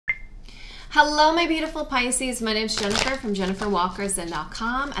Hello, my beautiful Pisces. My name is Jennifer from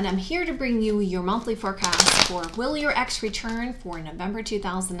JenniferWalkerZen.com, and I'm here to bring you your monthly forecast for Will Your Ex Return for November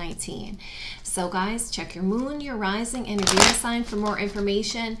 2019. So guys, check your moon, your rising, and your Venus sign for more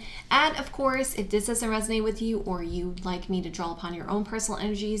information. And of course, if this doesn't resonate with you or you'd like me to draw upon your own personal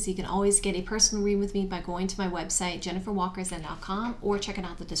energies, you can always get a personal read with me by going to my website, JenniferWalkerZen.com, or checking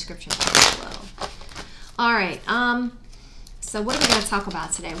out the description box below. All right, so what are we going to talk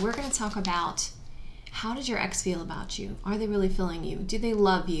about today? We're going to talk about how does your ex feel about you? Are they really feeling you? Do they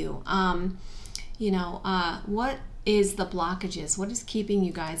love you? What is the blockages? What is keeping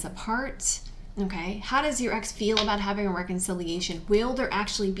you guys apart? Okay, how does your ex feel about having a reconciliation? Will there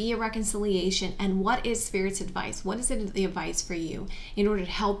actually be a reconciliation? And what is Spirit's advice? What is the advice for you in order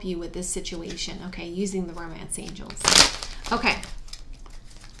to help you with this situation? Okay, using the romance angels. Okay.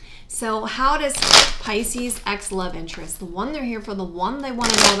 So how does Pisces ex love interest, the one they're here for, the one they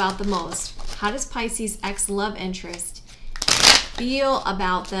want to know about the most, how does Pisces ex love interest feel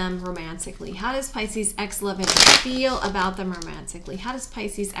about them romantically? How does Pisces ex love interest feel about them romantically? How does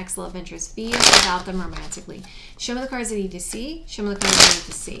Pisces ex love interest feel about them romantically? Show me the cards I need to see. Show me the cards I need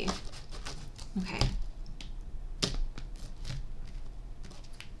to see. Okay.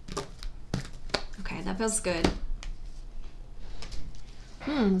 Okay, that feels good.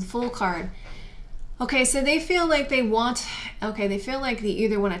 The Fool card. Okay, so they feel like they want, they feel like they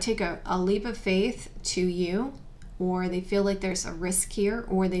either want to take a leap of faith to you, or they feel like there's a risk here,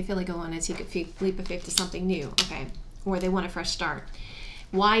 or they feel like they want to take a leap of faith to something new, okay? Or they want a fresh start.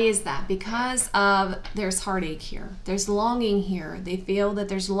 Why is that? Because there's heartache here. There's longing here. They feel that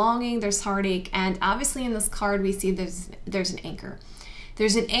there's longing, there's heartache, and obviously in this card we see there's an anchor.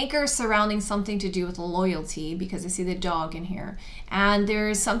 There's an anchor surrounding something to do with loyalty, because I see the dog in here. And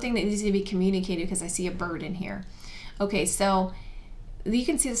there's something that needs to be communicated because I see a bird in here. Okay, so you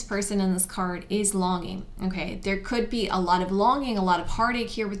can see this person in this card is longing. Okay, there could be a lot of longing, a lot of heartache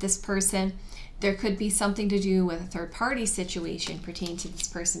here with this person. There could be something to do with a third-party situation pertaining to this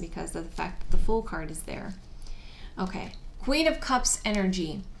person because of the fact that the Fool card is there. Okay, Queen of Cups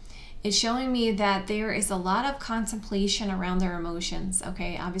energy. It's showing me that there is a lot of contemplation around their emotions,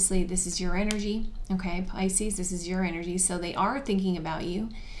 okay? Obviously, this is your energy, okay? Pisces, this is your energy, so they are thinking about you.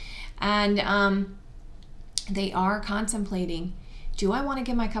 And they are contemplating, do I want to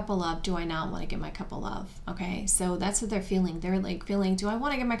give my cup of love? Do I not want to give my cup of love? Okay, so that's what they're feeling. They're like feeling, do I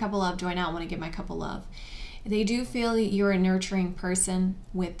want to give my cup of love? Do I not want to give my cup of love? They do feel you're a nurturing person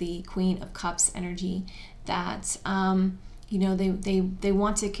with the Queen of Cups energy that... you know, they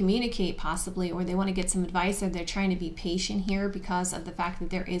want to communicate possibly, or they want to get some advice, or they're trying to be patient here because of the fact that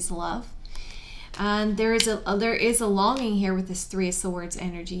there is love. And there is a longing here with this Three of Swords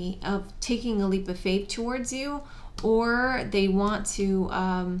energy of taking a leap of faith towards you, or they want to,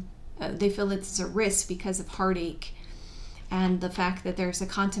 they feel that it's a risk because of heartache and the fact that there's a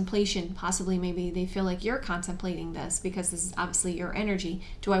contemplation. Possibly maybe they feel like you're contemplating this because this is obviously your energy.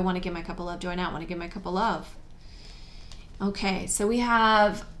 Do I want to give my cup of love? Do I not want to give my cup of love? Okay, so we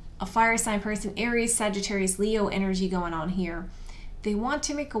have a fire sign person, Aries, Sagittarius, Leo energy going on here. They want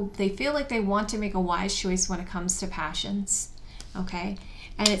to they feel like they want to make a wise choice when it comes to passions. Okay,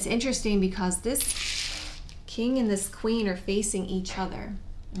 and it's interesting because this king and this queen are facing each other.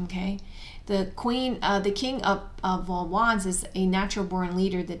 Okay, the king of wands is a natural born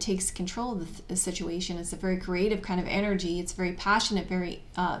leader that takes control of the situation. It's a very creative kind of energy. It's very passionate, very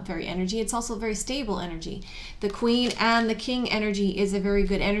energy. It's also very stable energy. The queen and the king energy is a very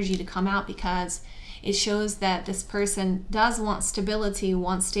good energy to come out because it shows that this person does want stability,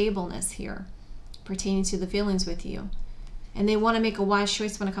 wants stableness here pertaining to the feelings with you. And they want to make a wise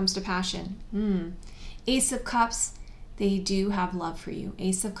choice when it comes to passion. Ace of Cups. They do have love for you.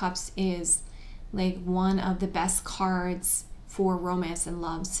 Ace of Cups is like one of the best cards for romance and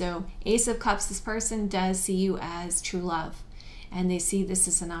love. So Ace of Cups, this person does see you as true love. And they see this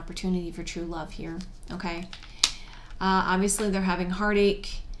as an opportunity for true love here. Okay. Obviously, they're having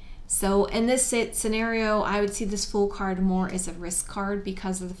heartache. So in this scenario, I would see this Fool card more as a risk card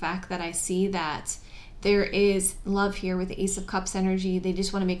because of the fact that I see that there is love here with the Ace of Cups energy. They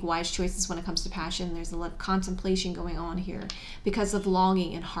just want to make wise choices when it comes to passion. There's a lot of contemplation going on here because of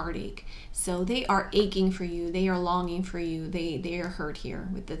longing and heartache. So they are aching for you. They are longing for you. They are hurt here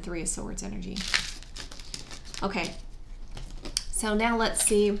with the Three of Swords energy. Okay. So now let's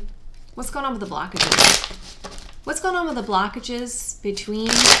see what's going on with the blockages. What's going on with the blockages between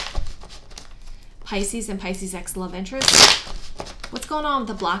Pisces and Pisces ex love interest? What's going on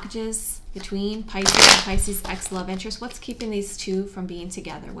with the blockages between Pisces and Pisces ex love interest? What's keeping these two from being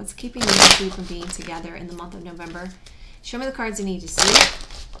together? What's keeping these two from being together in the month of November? Show me the cards I need to see.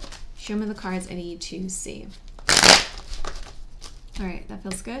 Show me the cards I need to see. All right, that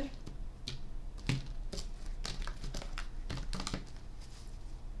feels good.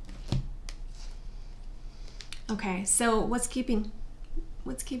 Okay, so what's keeping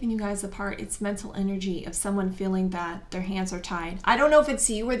you guys apart? It's mental energy of someone feeling that their hands are tied. I don't know if it's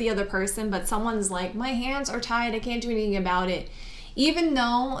you or the other person, but someone's like, my hands are tied, I can't do anything about it. Even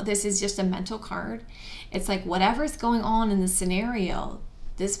though this is just a mental card, it's like whatever's going on in the scenario,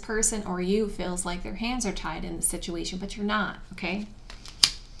 this person or you feels like their hands are tied in the situation, but you're not, okay?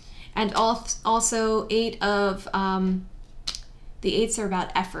 And also the eights are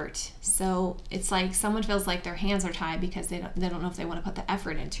about effort. So it's like someone feels like their hands are tied because they don't know if they want to put the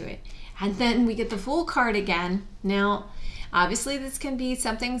effort into it. And then we get the Fool card again. Now, obviously this can be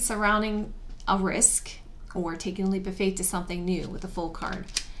something surrounding a risk or taking a leap of faith to something new with the Fool card.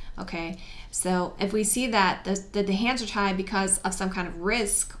 Okay, so if we see that the hands are tied because of some kind of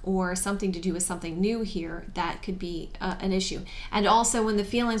risk or something to do with something new here, that could be an issue. And also when the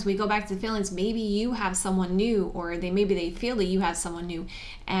feelings, we go back to the feelings, maybe you have someone new, or maybe they feel that you have someone new,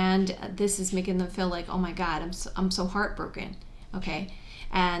 and this is making them feel like, oh my God, I'm so heartbroken. Okay,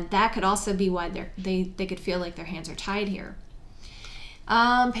 and that could also be why they could feel like their hands are tied here.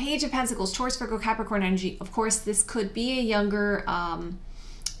 Page of Pentacles, Taurus, Virgo, Capricorn energy. Of course, this could be a younger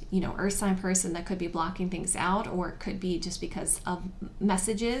earth sign person that could be blocking things out, or it could be just because of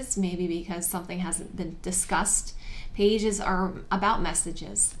messages, maybe because something hasn't been discussed. Pages are about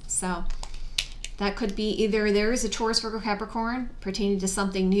messages. So that could be either there is a Taurus, Virgo, Capricorn pertaining to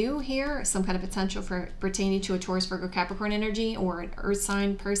something new here, some kind of potential for pertaining to a Taurus, Virgo, Capricorn energy or an earth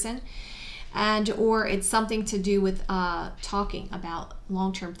sign person, or it's something to do with talking about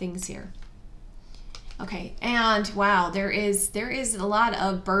long-term things here. Okay, and wow, there is a lot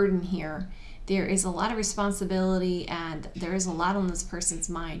of burden here. There is a lot of responsibility, and there is a lot on this person's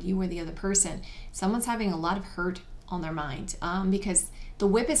mind, you or the other person. Someone's having a lot of hurt on their mind because the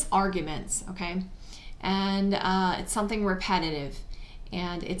whip is arguments, okay? And it's something repetitive,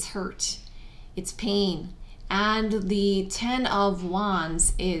 and it's hurt, it's pain. And the 10 of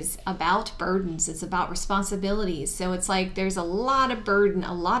Wands is about burdens. It's about responsibilities. So it's like there's a lot of burden,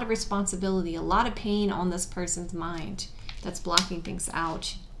 a lot of responsibility, a lot of pain on this person's mind that's blocking things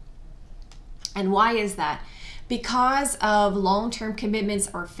out. And why is that? Because of long-term commitments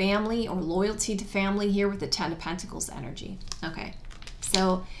or family or loyalty to family here with the 10 of Pentacles energy. Okay,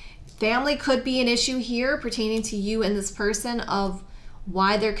 so family could be an issue here pertaining to you and this person, of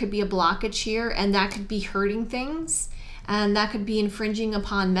why there could be a blockage here, and that could be hurting things, and that could be infringing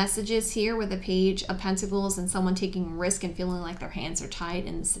upon messages here with the Page of Pentacles and someone taking a risk and feeling like their hands are tied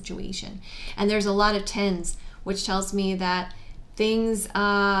in the situation. And there's a lot of 10s, which tells me that things,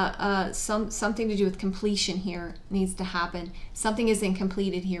 something to do with completion here needs to happen. Something isn't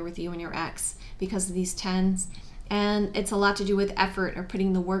completed here with you and your ex because of these 10s, and it's a lot to do with effort or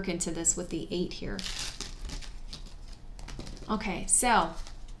putting the work into this with the 8 here. Okay, so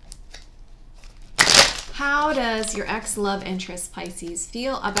how does your ex-love interest, Pisces,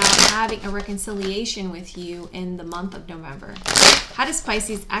 feel about having a reconciliation with you in the month of November? How does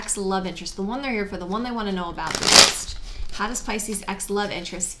Pisces' ex-love interest, the one they're here for, the one they want to know about the most, how does Pisces' ex-love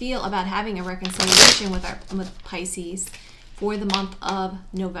interest feel about having a reconciliation with Pisces for the month of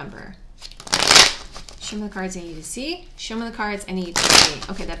November? Show me the cards I need to see. Show me the cards I need to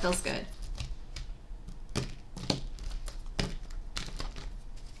see. Okay, that feels good.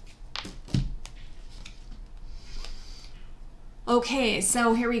 Okay,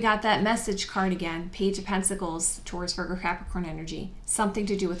 so here we got that message card again. Page of Pentacles, Taurus, Virgo, Capricorn energy. Something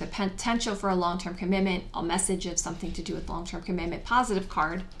to do with the potential for a long-term commitment, a message of something to do with long-term commitment. Positive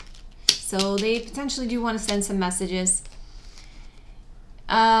card. So they potentially do want to send some messages.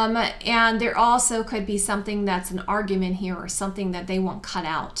 And there also could be something that's an argument here, or something that they want cut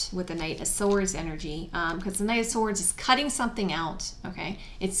out with the Knight of Swords energy. Because the Knight of Swords is cutting something out, okay?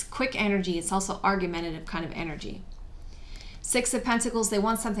 It's quick energy. It's also argumentative kind of energy. Six of Pentacles, they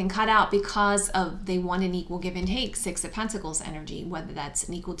want something cut out because of they want an equal give and take. Six of Pentacles energy, whether that's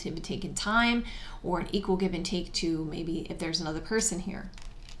an equal give and take in time or an equal give and take to maybe if there's another person here.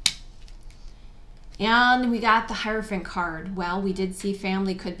 And we got the Hierophant card. Well, we did see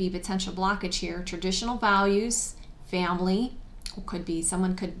family could be potential blockage here. Traditional values, family, could be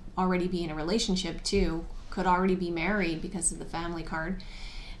someone could already be in a relationship too, could already be married because of the family card.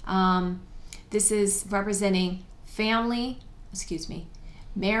 This is representing family,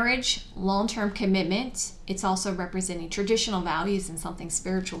 marriage, long-term commitment. It's also representing traditional values and something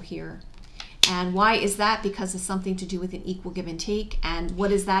spiritual here. And why is that? Because it's something to do with an equal give and take. And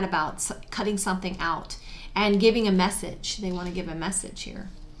what is that about? Cutting something out and giving a message. They want to give a message here.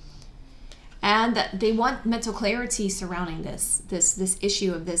 And that they want mental clarity surrounding this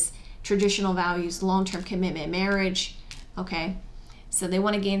issue of this traditional values, long-term commitment, marriage. Okay, so they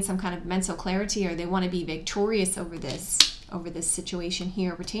want to gain some kind of mental clarity, or they want to be victorious over this situation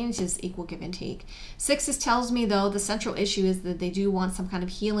here pertaining to this equal give and take. Sixes tells me, though, the central issue is that they do want some kind of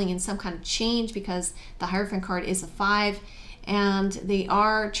healing and some kind of change, because the Hierophant card is a 5, and they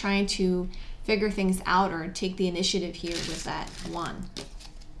are trying to figure things out or take the initiative here with that 1.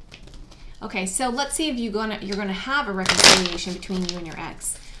 Okay, so let's see if you're gonna have a reconciliation between you and your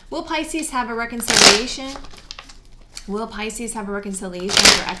ex. Will Pisces have a reconciliation? Will Pisces have a reconciliation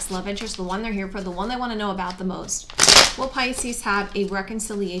with their ex love interest, the one they're here for, the one they want to know about the most? Will Pisces have a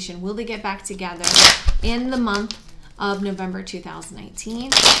reconciliation? Will they get back together in the month of November 2019?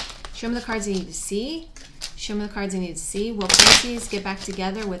 Show me the cards you need to see. Show me the cards you need to see. Will Pisces get back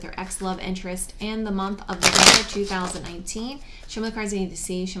together with their ex love interest in the month of November 2019? Show me the cards you need to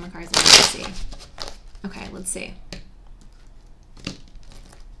see. Show me the cards you need to see. Okay, let's see.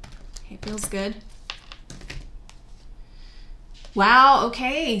 Okay, feels good. Wow,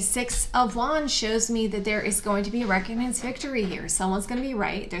 okay. 6 of Wands shows me that there is going to be a recognized victory here. Someone's going to be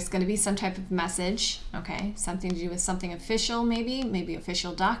right. There's going to be some type of message, okay? Something to do with something official, maybe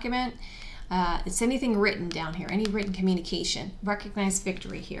official document. It's anything written down here, any written communication. Recognized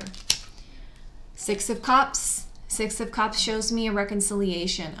victory here. 6 of Cups. 6 of Cups shows me a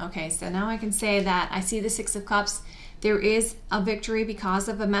reconciliation. Okay, so now I can say that I see the 6 of Cups. There is a victory because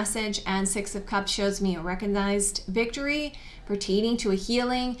of a message, and 6 of Cups shows me a recognized victory pertaining to a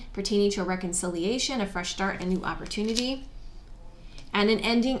healing, pertaining to a reconciliation, a fresh start, a new opportunity, and an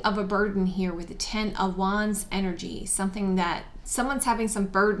ending of a burden here with the 10 of Wands energy. Something that someone's having some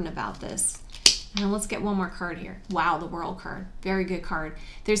burden about this. And let's get one more card here. Wow, the World card. Very good card.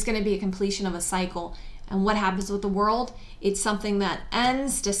 There's going to be a completion of a cycle. And what happens with the World? It's something that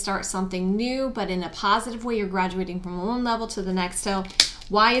ends to start something new, but in a positive way. You're graduating from one level to the next. So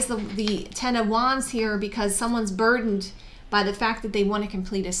why is the 10 of Wands here? Because someone's burdened by the fact that they want to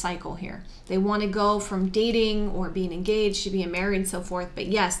complete a cycle here. They want to go from dating or being engaged to being married and so forth. But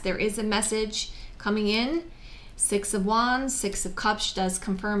yes, there is a message coming in. 6 of Wands, 6 of Cups does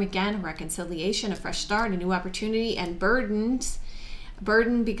confirm again reconciliation, a fresh start, a new opportunity, and burdened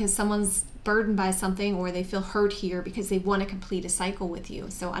because someone's burdened by something, or they feel hurt here because they want to complete a cycle with you.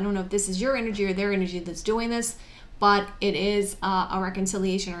 So I don't know if this is your energy or their energy that's doing this, but it is a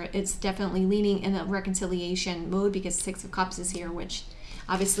reconciliation, or it's definitely leaning in a reconciliation mode, because 6 of Cups is here, which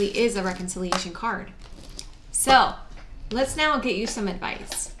obviously is a reconciliation card. So let's now get you some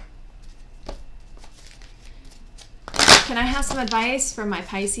advice. Can I have some advice for my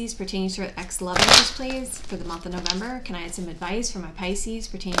Pisces pertaining to ex-love interest, please, for the month of November? Can I have some advice for my Pisces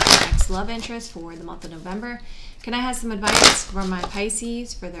pertaining to ex-love interest for the month of November? Can I have some advice for my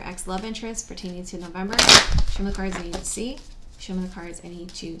Pisces for their ex-love interest pertaining to November? Show me the cards I need to see. Show me the cards I need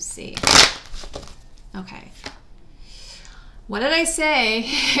to see. Okay. What did I say?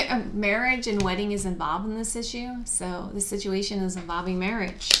 Marriage and wedding is involved in this issue. So this situation is involving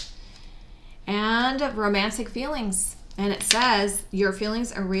marriage and romantic feelings. And it says your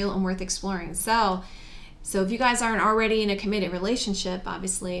feelings are real and worth exploring. So if you guys aren't already in a committed relationship,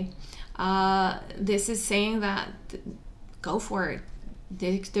 obviously, this is saying that go for it.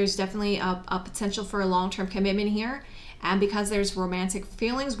 There's definitely a potential for a long-term commitment here. And because there's romantic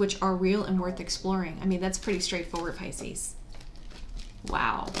feelings, which are real and worth exploring. I mean, that's pretty straightforward, Pisces.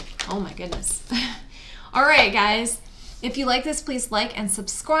 Wow. Oh my goodness. All right, guys. If you like this, please like and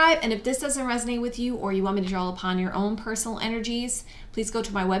subscribe. And if this doesn't resonate with you, or you want me to draw upon your own personal energies, please go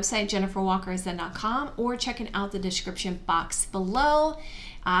to my website, jenniferwalkerzen.com, or check out the description box below.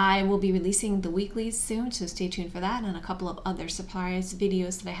 I will be releasing the weeklies soon, so stay tuned for that, and a couple of other surprise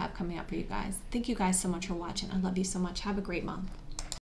videos that I have coming up for you guys. Thank you guys so much for watching. I love you so much. Have a great month.